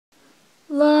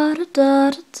La da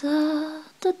da da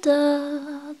da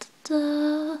da da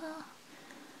da.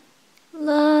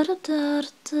 La da da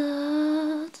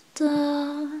da da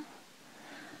da.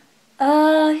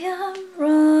 I am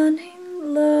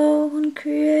running low on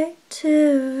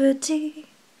creativity.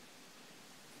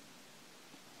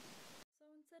 So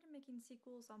instead of making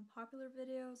sequels on popular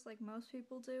videos like most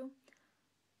people do,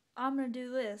 I'm gonna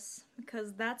do this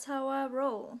because that's how I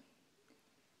roll.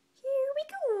 Here we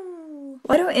go!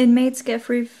 Why do inmates get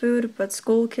free food but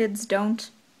school kids don't?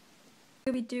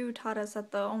 Scooby-Doo taught us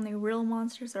that the only real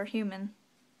monsters are human.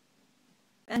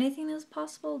 If anything is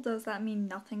possible, does that mean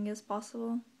nothing is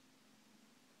possible?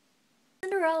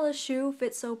 Cinderella's shoe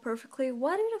fits so perfectly,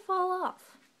 why did it fall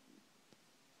off?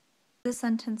 This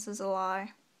sentence is a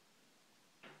lie.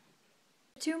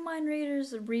 If two mind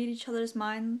readers read each other's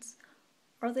minds,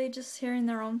 are they just hearing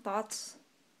their own thoughts?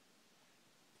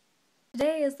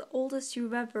 Today is the oldest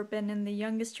you've ever been and the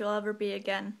youngest you'll ever be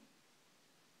again.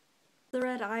 The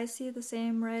red I see the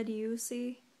same red you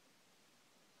see?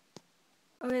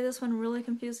 Okay, this one really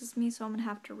confuses me, so I'm gonna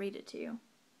have to read it to you.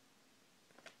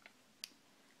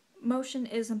 Motion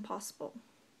is impossible.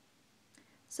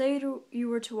 Say you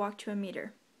were to walk to a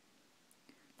meter.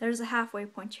 There's a halfway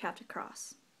point you have to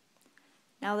cross.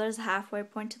 Now there's a halfway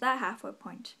point to that halfway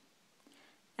point,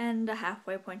 and a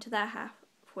halfway point to that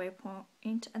halfway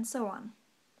point, and so on.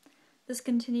 This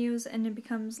continues and it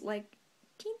becomes like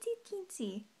teensy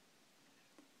teensy,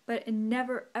 but it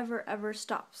never ever ever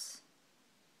stops.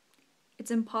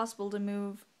 It's impossible to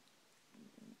move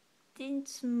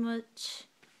this much,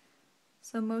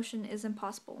 so motion is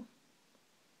impossible.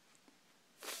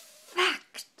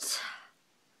 Fact!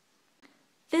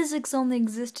 Physics only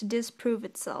exists to disprove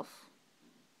itself.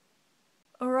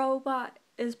 A robot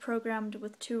is programmed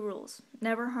with two rules: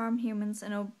 never harm humans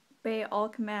and obey all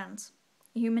commands.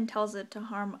 A human tells it to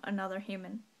harm another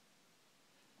human.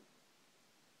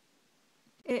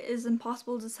 It is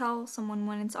impossible to tell someone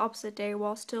when it's opposite day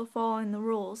while still following the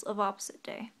rules of opposite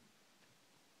day.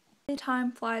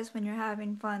 Time flies when you're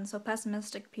having fun, so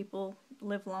pessimistic people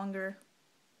live longer.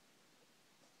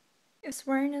 If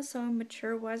swearing is so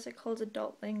immature, why is it called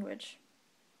adult language?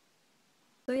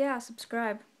 So yeah,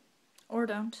 subscribe. Or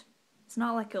don't. It's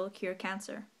not like it'll cure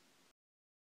cancer.